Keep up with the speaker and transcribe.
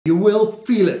You will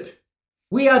feel it.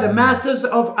 We are the masters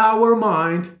of our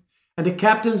mind and the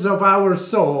captains of our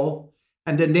soul,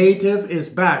 and the native is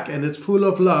back and it's full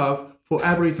of love for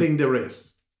everything there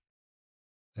is.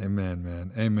 Amen,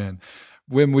 man. Amen.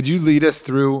 Wim, would you lead us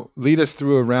through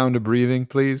a round of breathing,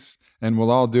 please? And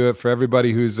we'll all do it for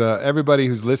everybody who's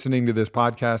listening to this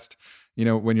podcast. You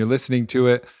know, when you're listening to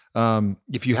it,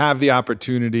 if you have the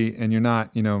opportunity and you're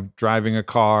not, driving a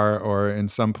car or in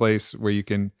some place where if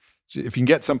you can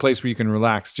get someplace where you can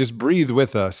relax, just breathe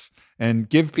with us and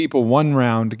give people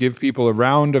a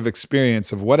round of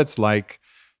experience of what it's like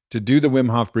to do the Wim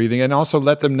Hof breathing, and also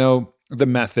let them know the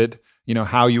method,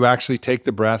 how you actually take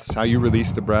the breaths, how you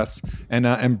release the breaths,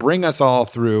 and bring us all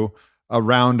through a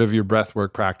round of your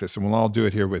breathwork practice, and we'll all do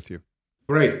it here with you.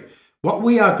 Great. What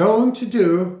we are going to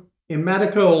do in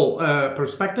medical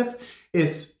perspective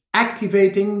is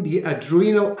activating the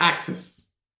adrenal axis.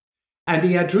 And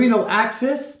the adrenal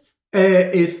axis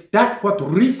is that what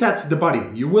resets the body.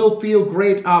 You will feel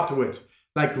great afterwards,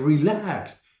 like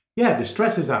relaxed. Yeah, the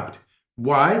stress is out.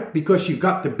 Why? Because you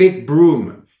got the big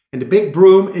broom. And the big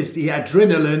broom is the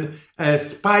adrenaline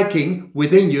spiking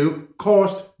within you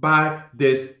caused by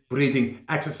this breathing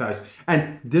exercise.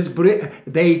 And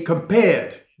they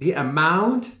compared the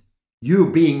amount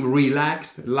you being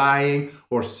relaxed, lying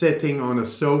or sitting on a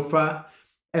sofa,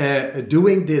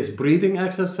 doing this breathing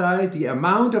exercise, the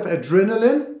amount of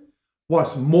adrenaline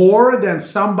was more than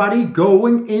somebody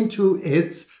going into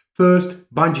its first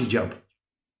bungee jump.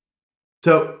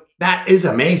 So that is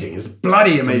amazing. It's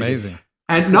bloody amazing.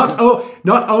 And not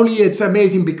only it's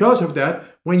amazing because of that,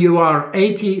 when you are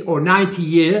 80 or 90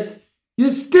 years,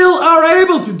 you still are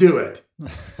able to do it.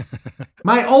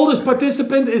 My oldest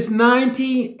participant is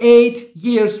 98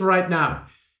 years right now.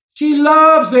 She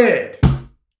loves it.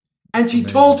 And she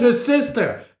told her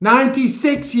sister,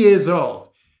 96 years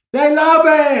old. They love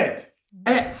it.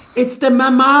 It's the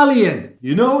mammalian.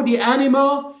 The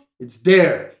animal? It's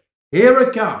there. Here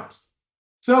it comes.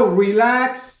 So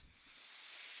relax.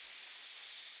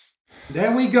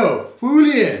 There we go.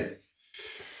 Fully in.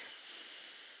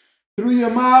 Through your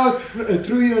mouth,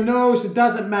 through your nose, it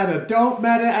doesn't matter. Don't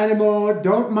matter anymore.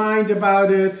 Don't mind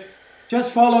about it.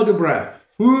 Just follow the breath.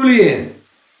 Fully in.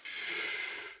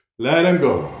 Let him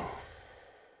go.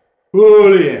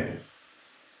 Fully in.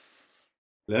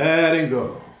 Let him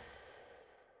go.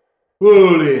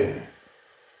 Fully in.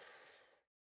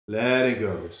 Let it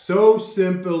go. So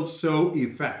simple, so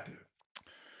effective.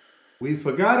 We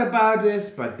forgot about this,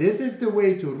 but this is the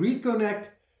way to reconnect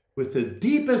with the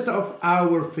deepest of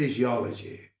our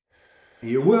physiology.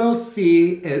 You will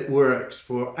see it works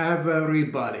for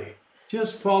everybody.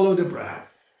 Just follow the breath.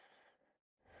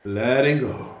 Letting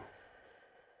go.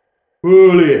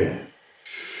 Fully in.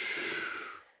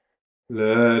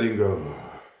 Letting go.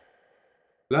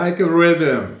 Like a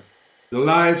rhythm. The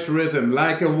life's rhythm.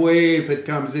 Like a wave, it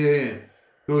comes in.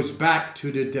 Goes back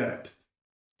to the depth.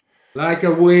 Like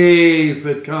a wave,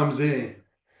 it comes in,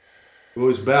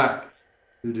 goes back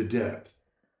to the depth.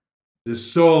 The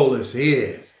soul is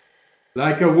here.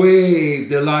 Like a wave,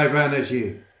 the life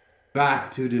energy,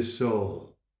 back to the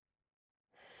soul.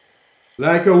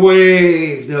 Like a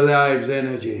wave, the life's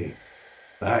energy,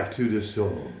 back to the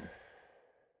soul.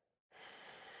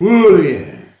 Fully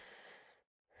in,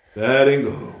 letting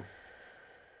go.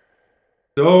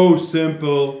 So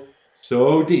simple,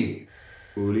 so deep.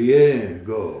 Fully in,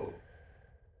 go.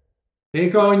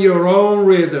 Take on your own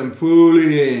rhythm,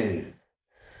 fully in,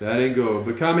 letting go,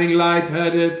 becoming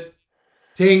lightheaded,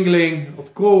 tingling,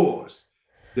 of course.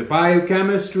 The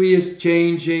biochemistry is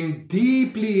changing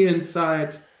deeply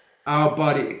inside our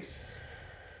bodies.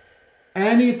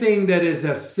 Anything that is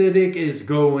acidic is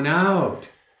going out.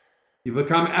 You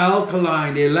become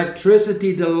alkaline, the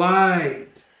electricity, the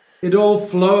light, it all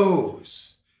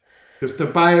flows. Because the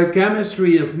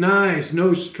biochemistry is nice,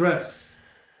 no stress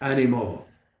anymore.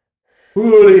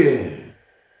 Fully in,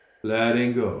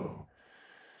 letting go.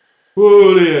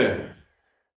 Fully in.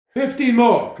 15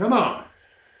 more, come on.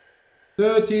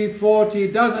 30,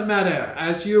 40, doesn't matter,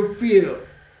 as you feel.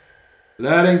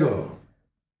 Letting go.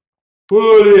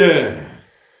 Fully in,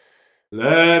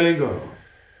 letting go.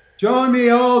 Join me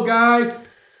all, guys.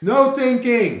 No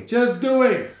thinking, just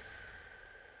doing.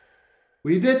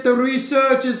 We did the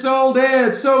research, it's all there,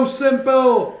 it's so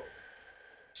simple.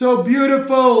 So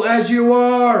beautiful as you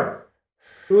are.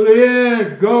 Fully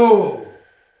in, go.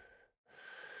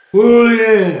 Fully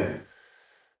in,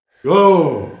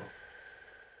 go.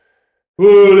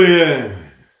 Fully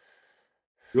in,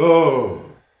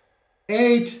 go.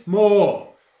 8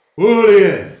 more. Fully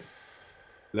in,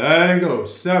 letting go.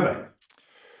 7.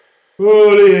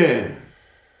 Fully in,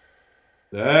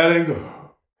 letting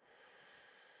go.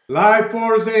 Life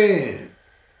force in.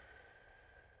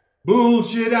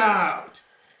 Bullshit out.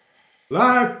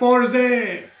 Life force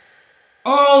in.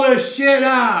 All the shit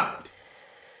out.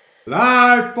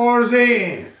 Life force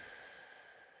in.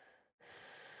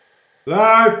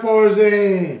 Life force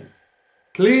in.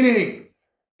 Cleaning.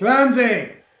 Cleansing.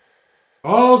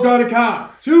 All gotta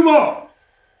count. 2 more.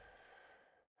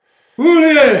 Pull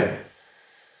it in.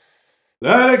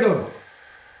 Let it go.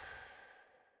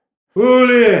 Pull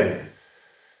it in.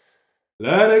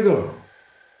 Let it go.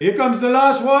 Here comes the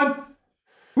last one.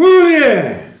 Pull it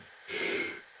in.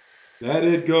 Let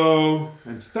it go.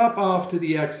 And stop after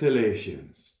the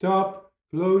exhalation. Stop,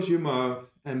 close your mouth,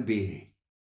 and be.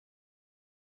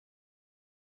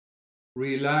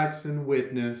 Relax and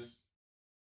witness.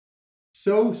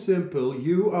 So simple,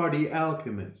 you are the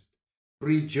alchemist.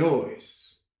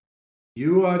 Rejoice.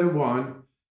 You are the one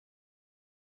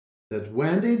that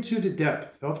went into the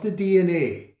depth of the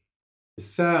DNA, the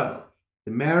cell,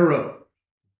 the marrow,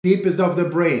 deepest of the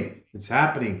brain. It's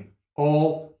happening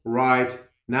all right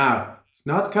now. It's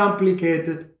not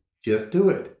complicated. Just do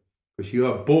it. Because you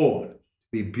are born to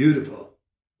be beautiful,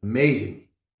 amazing,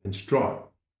 and strong.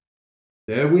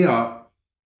 There we are,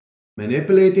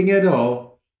 manipulating it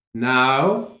all.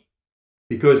 Now,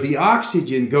 because the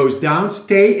oxygen goes down,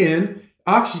 stay in.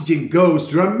 Oxygen goes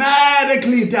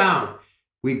dramatically down.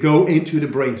 We go into the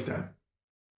brainstem,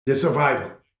 the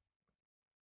survival.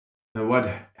 And what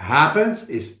happens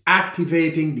is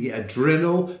activating the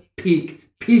adrenal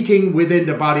peaking within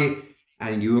the body,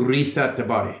 and you reset the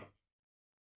body.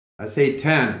 I say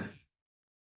 10,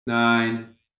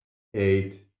 9,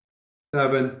 8,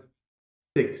 7,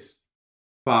 6,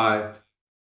 5,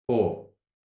 4,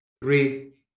 3,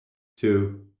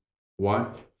 2, 1.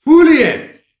 Fully in.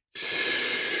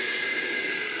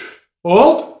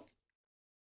 Hold.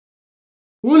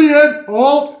 Fully in.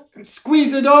 Hold. And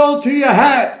squeeze it all to your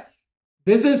head.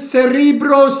 This is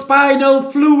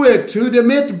cerebrospinal fluid to the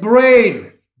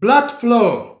midbrain. Blood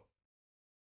flow.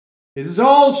 This is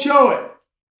all showing.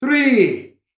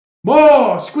 3.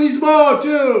 More. Squeeze more.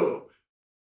 2.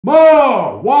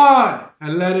 More. 1.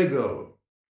 And let it go.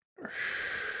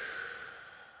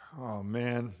 Oh,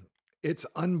 man. It's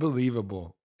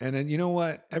unbelievable. And then, you know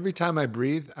what? Every time I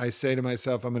breathe, I say to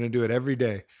myself, I'm going to do it every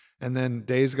day. And then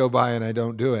days go by and I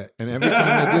don't do it. And every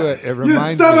time I do it, it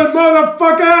reminds me. You stubborn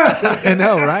motherfucker! I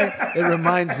know, right? It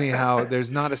reminds me how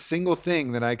there's not a single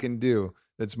thing that I can do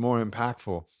that's more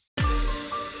impactful